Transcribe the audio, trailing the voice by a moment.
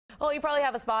Well, you probably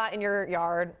have a spot in your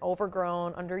yard,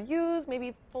 overgrown, underused,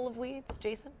 maybe full of weeds.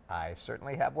 Jason? I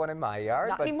certainly have one in my yard.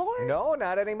 Not but anymore? No,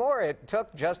 not anymore. It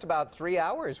took just about 3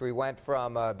 hours. We went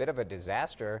from a bit of a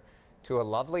disaster to a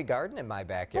lovely garden in my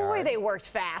backyard. Boy, they worked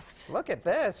fast. Look at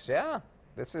this, yeah.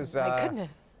 This is, My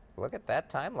goodness. Look at that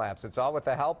time lapse. It's all with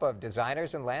the help of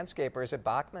designers and landscapers at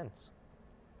Bachman's.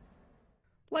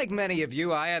 Like many of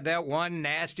you, I had that one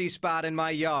nasty spot in my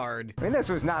yard. I mean, this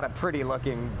was not a pretty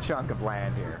looking chunk of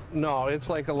land here. No, it's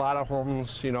like a lot of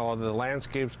homes, you know, the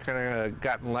landscape's kind of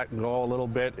gotten let go a little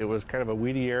bit. It was kind of a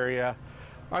weedy area,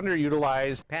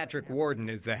 underutilized. Patrick Warden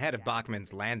is the head of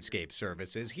Bachman's Landscape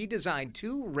Services. He designed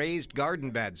 2 raised garden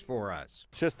beds for us.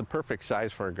 It's just the perfect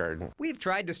size for a garden. We've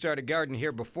tried to start a garden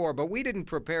here before, but we didn't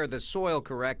prepare the soil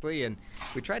correctly, and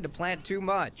we tried to plant too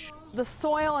much. The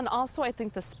soil and also I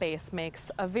think the space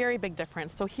makes a very big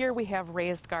difference. So here we have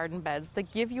raised garden beds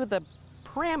that give you the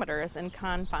parameters and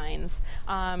confines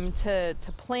to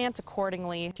plant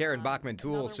accordingly. Karen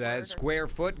Bachman-Toole says square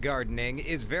foot gardening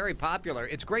is very popular.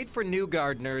 It's great for new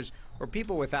gardeners or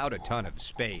people without a ton of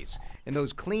space. And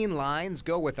those clean lines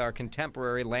go with our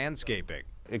contemporary landscaping.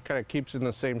 It kind of keeps in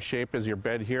the same shape as your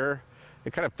bed here.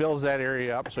 It kind of fills that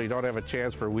area up so you don't have a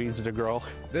chance for weeds to grow.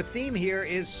 The theme here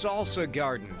is Salsa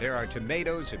Garden. There are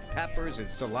tomatoes and peppers and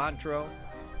cilantro.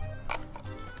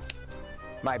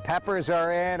 My peppers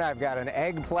are in. I've got an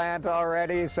eggplant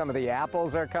already. Some of the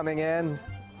apples are coming in.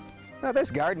 Now, this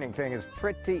gardening thing is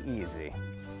pretty easy.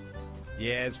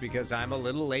 Yes, because I'm a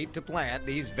little late to plant.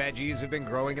 These veggies have been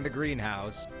growing in the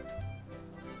greenhouse.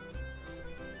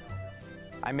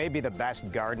 I may be the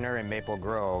best gardener in Maple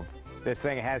Grove. This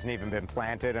thing hasn't even been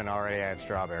planted and already I have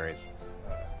strawberries.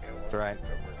 That's right.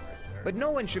 But no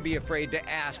one should be afraid to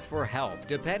ask for help.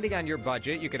 Depending on your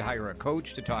budget, you could hire a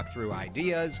coach to talk through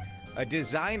ideas, a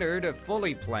designer to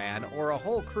fully plan, or a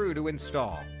whole crew to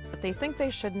install. They think they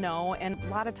should know, and a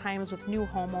lot of times with new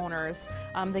homeowners,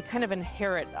 they kind of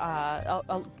inherit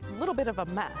a little bit of a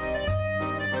mess.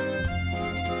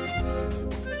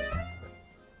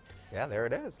 Yeah, there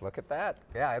it is. Look at that.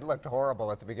 Yeah, it looked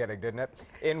horrible at the beginning, didn't it?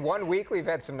 In 1 week, we've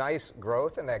had some nice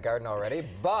growth in that garden already,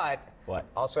 but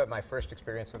also had my first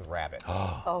experience with rabbits.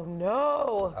 Oh,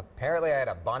 no. Apparently, I had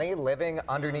a bunny living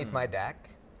underneath my deck,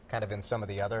 kind of in some of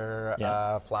the other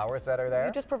flowers that are there.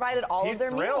 You just provided all of their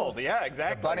thrilled. meals. Yeah,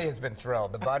 exactly. The bunny has been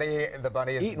thrilled. The bunny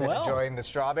has been enjoying the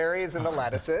strawberries and the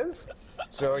lettuces.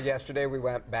 So yesterday we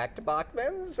went back to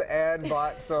Bachman's and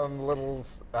bought some little,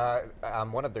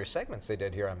 on one of their segments they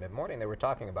did here on Mid-Morning, they were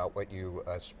talking about what you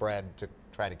spread to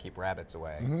try to keep rabbits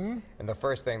away. And the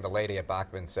first thing the lady at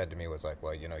Bachman said to me was like,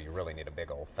 well, you know, you really need a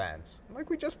big old fence. I'm like,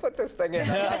 we just put this thing in. I'm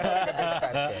not putting a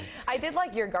big fence in. I did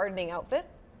like your gardening outfit.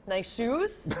 Nice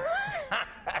shoes.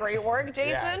 Great work, Jason.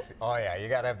 Yes. Oh, yeah, you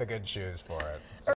got to have the good shoes for it. So